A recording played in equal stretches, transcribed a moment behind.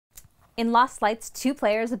In Lost Lights, two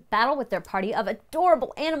players battle with their party of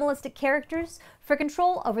adorable animalistic characters for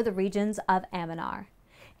control over the regions of Amanaar.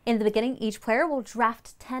 In the beginning, each player will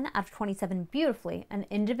draft 10 out of 27 beautifully and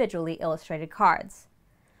individually illustrated cards.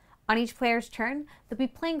 On each player's turn, they'll be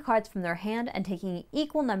playing cards from their hand and taking an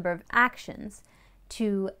equal number of actions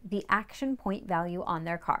to the action point value on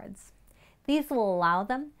their cards. These will allow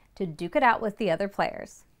them to duke it out with the other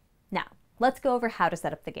players. Now, let's go over how to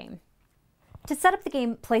set up the game. To set up the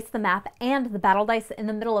game, place the map and the battle dice in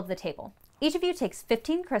the middle of the table. Each of you takes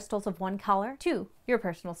 15 crystals of one color to your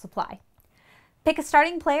personal supply. Pick a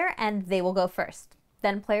starting player and they will go first.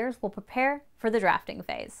 Then players will prepare for the drafting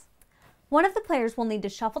phase. One of the players will need to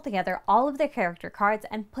shuffle together all of their character cards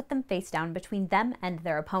and put them face down between them and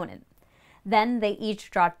their opponent. Then they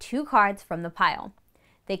each draw 2 cards from the pile.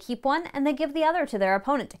 They keep one and they give the other to their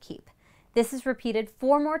opponent to keep. This is repeated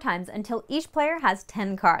 4 more times until each player has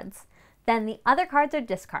 10 cards. Then the other cards are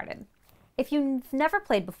discarded. If you've never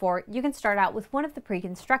played before, you can start out with one of the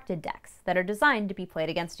pre-constructed decks that are designed to be played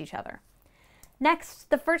against each other. Next,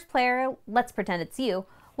 the first player, let's pretend it's you,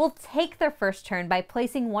 will take their first turn by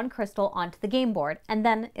placing 1 crystal onto the game board, and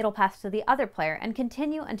then it'll pass to the other player and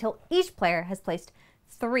continue until each player has placed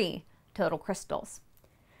 3 total crystals.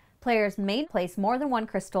 Players may place more than 1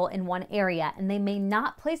 crystal in one area, and they may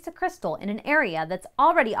not place a crystal in an area that's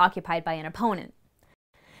already occupied by an opponent.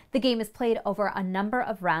 The game is played over a number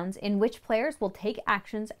of rounds in which players will take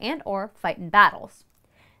actions and/or fight in battles.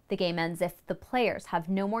 The game ends if the players have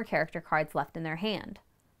no more character cards left in their hand.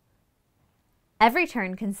 Every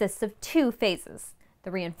turn consists of 2 phases,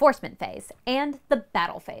 the reinforcement phase and the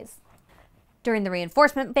battle phase. During the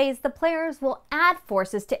reinforcement phase, the players will add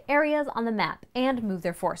forces to areas on the map and move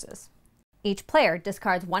their forces. Each player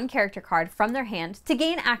discards 1 character card from their hand to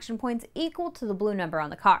gain action points equal to the blue number on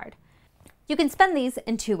the card. You can spend these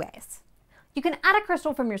in 2 ways. You can add a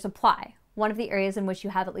crystal from your supply, one of the areas in which you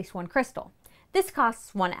have at least 1 crystal. This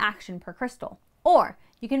costs 1 action per crystal. Or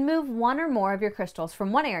you can move 1 or more of your crystals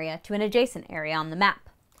from one area to an adjacent area on the map.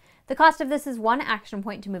 The cost of this is 1 action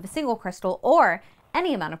point to move a single crystal or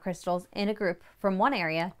any amount of crystals in a group from one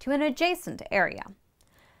area to an adjacent area.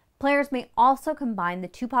 Players may also combine the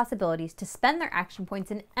 2 possibilities to spend their action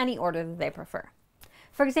points in any order that they prefer.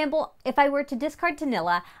 For example, if I were to discard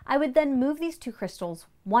Tanilla, I would then move these 2 crystals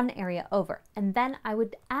 1 area over, and then I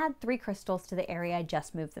would add 3 crystals to the area I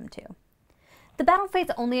just moved them to. The battle phase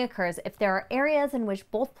only occurs if there are areas in which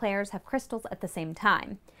both players have crystals at the same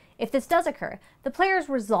time. If this does occur, the players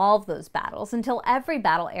resolve those battles until every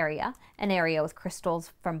battle area, an area with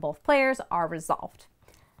crystals from both players, are resolved.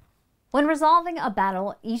 When resolving a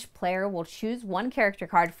battle, each player will choose 1 character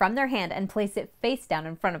card from their hand and place it face down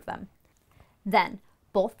in front of them. Then,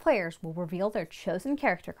 both players will reveal their chosen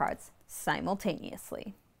character cards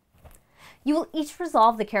simultaneously. You will each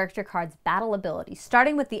resolve the character card's battle ability,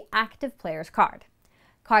 starting with the active player's card.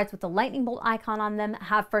 Cards with the lightning bolt icon on them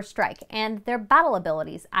have first strike, and their battle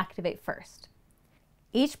abilities activate first.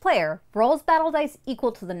 Each player rolls battle dice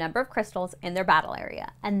equal to the number of crystals in their battle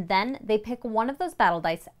area, and then they pick one of those battle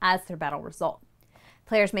dice as their battle result.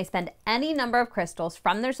 Players may spend any number of crystals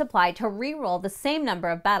from their supply to re-roll the same number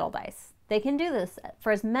of battle dice. They can do this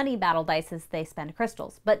for as many battle dice as they spend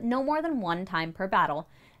crystals, but no more than 1 time per battle,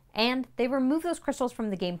 and they remove those crystals from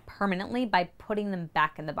the game permanently by putting them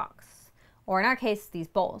back in the box, or in our case, these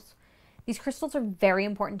bowls. These crystals are very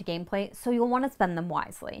important to gameplay, so you'll want to spend them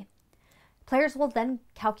wisely. Players will then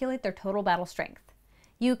calculate their total battle strength.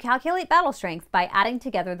 You calculate battle strength by adding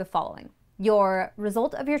together the following: your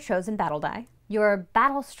result of your chosen battle die, your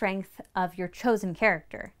battle strength of your chosen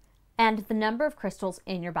character, and the number of crystals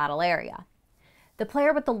in your battle area. The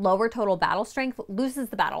player with the lower total battle strength loses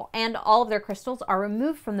the battle, and all of their crystals are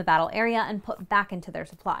removed from the battle area and put back into their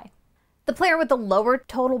supply. The player with the lower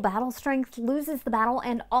total battle strength loses the battle,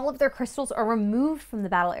 and all of their crystals are removed from the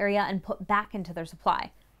battle area and put back into their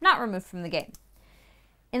supply, not removed from the game.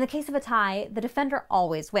 In the case of a tie, the defender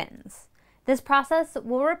always wins. This process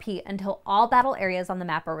will repeat until all battle areas on the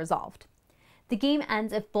map are resolved. The game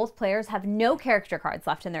ends if both players have no character cards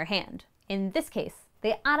left in their hand. In this case,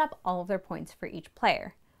 they add up all of their points for each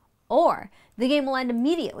player. Or the game will end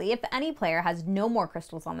immediately if any player has no more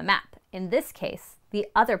crystals on the map. In this case, the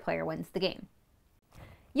other player wins the game.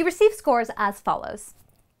 You receive scores as follows.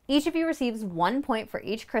 Each of you receives 1 point for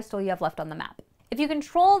each crystal you have left on the map. If you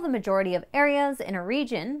control the majority of areas in a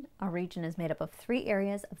region is made up of 3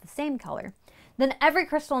 areas of the same color, then every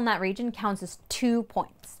crystal in that region counts as 2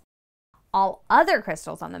 points. All other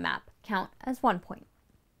crystals on the map count as 1 point.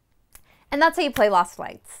 And that's how you play Lost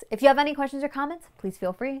Lights. If you have any questions or comments, please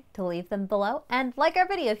feel free to leave them below, and like our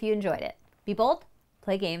video if you enjoyed it. Be bold,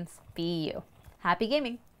 play games, be you. Happy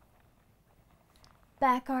gaming!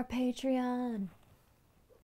 Back our Patreon.